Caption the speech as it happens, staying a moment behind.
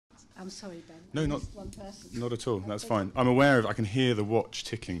I'm sorry, Ben. No, not one person. Not at all. That's fine. I'm aware of. I can hear the watch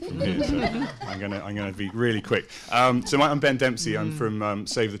ticking from here. So I'm gonna be really quick. I'm Ben Dempsey. I'm from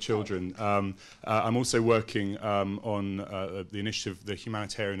Save the Children. I'm also working on the initiative, the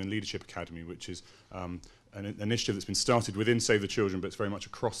Humanitarian and Leadership Academy, which is an initiative that's been started within Save the Children, but it's very much a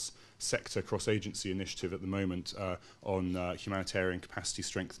cross-sector, cross-agency initiative at the moment on humanitarian capacity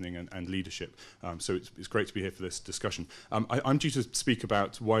strengthening and leadership. So it's great to be here for this discussion. I'm due to speak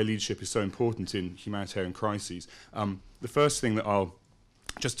about why leadership is so important in humanitarian crises. The first thing that I'll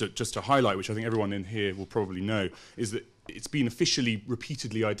just to highlight, which I think everyone in here will probably know, is that it's been officially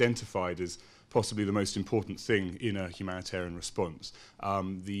repeatedly identified as possibly the most important thing in a humanitarian response.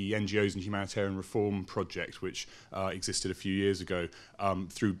 The NGOs and Humanitarian Reform Project, which existed a few years ago,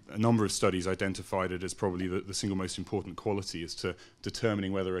 through a number of studies identified it as probably the single most important quality as to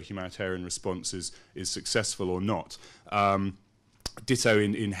determining whether a humanitarian response is successful or not. Ditto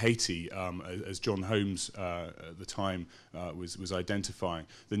in Haiti, as John Holmes at the time was identifying,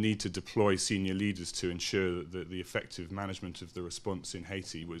 the need to deploy senior leaders to ensure that the effective management of the response in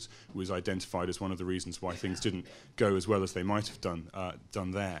Haiti was identified as one of the reasons why things didn't go as well as they might have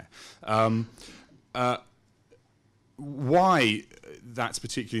done there. Why that's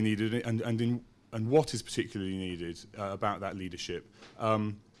particularly needed and what is particularly needed about that leadership,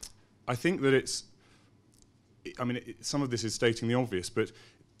 I think that some of this is stating the obvious, but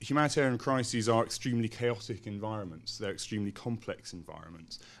humanitarian crises are extremely chaotic environments. They're extremely complex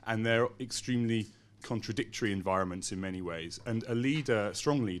environments, and they're extremely contradictory environments in many ways. And a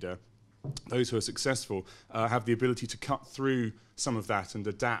strong leader, those who are successful, have the ability to cut through some of that and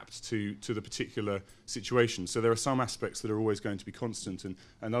adapt to the particular situation. So there are some aspects that are always going to be constant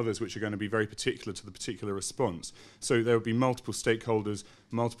and others which are going to be very particular to the particular response. So there will be multiple stakeholders,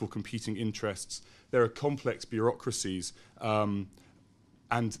 multiple competing interests. There are complex bureaucracies, and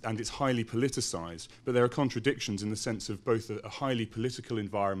it's highly politicized, but there are contradictions in the sense of both a highly political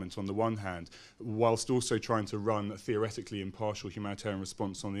environment on the one hand, whilst also trying to run a theoretically impartial humanitarian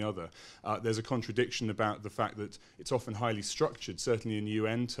response on the other. There's a contradiction about the fact that it's often highly structured, certainly in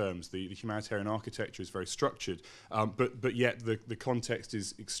UN terms. The humanitarian architecture is very structured, but yet the context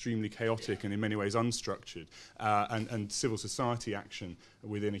is extremely chaotic and in many ways unstructured, and civil society action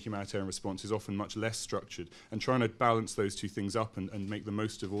within a humanitarian response is often much less structured, and trying to balance those two things up and make the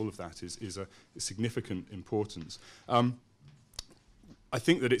most of all of that is a significant importance. I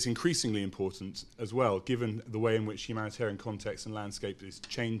think that it's increasingly important as well, given the way in which humanitarian context and landscape is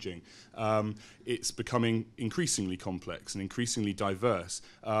changing. It's becoming increasingly complex and increasingly diverse.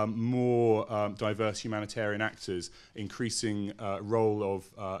 More diverse humanitarian actors, increasing role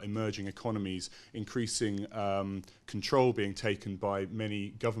of emerging economies, increasing control being taken by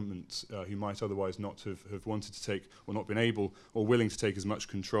many governments who might otherwise not have wanted to take or not been able or willing to take as much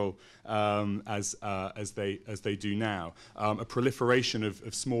control as they do now. A proliferation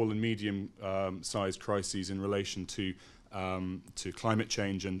of small and medium sized crises in relation to climate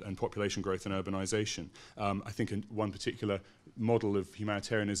change and population growth and urbanization. I think one particular model of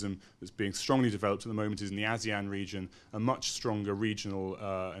humanitarianism that's being strongly developed at the moment is in the ASEAN region, a much stronger regional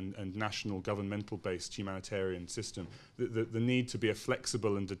and national governmental-based humanitarian system. The need to be a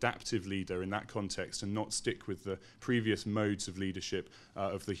flexible and adaptive leader in that context and not stick with the previous modes of leadership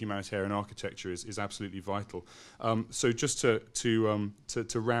of the humanitarian architecture is absolutely vital. So just to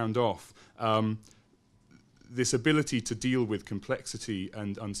round off, this ability to deal with complexity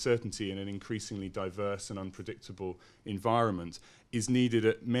and uncertainty in an increasingly diverse and unpredictable environment is needed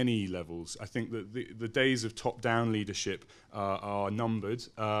at many levels. I think that the days of top-down leadership are numbered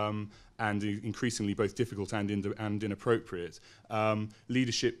and increasingly both difficult and inappropriate.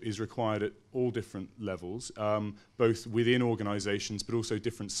 Leadership is required at all different levels, both within organisations but also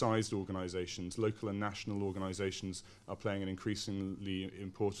different sized organisations. Local and national organisations are playing an increasingly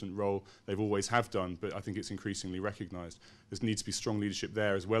important role. They've always have done, but I think it's increasingly recognised. There needs to be strong leadership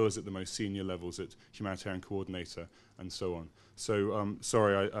there as well as at the most senior levels at humanitarian coordinator and so on. So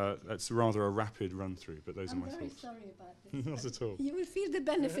sorry, that's rather a rapid run through, but those are my thoughts. I'm very sorry about this. Not at all. You will feel the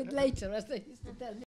benefit later, as they used to tell me.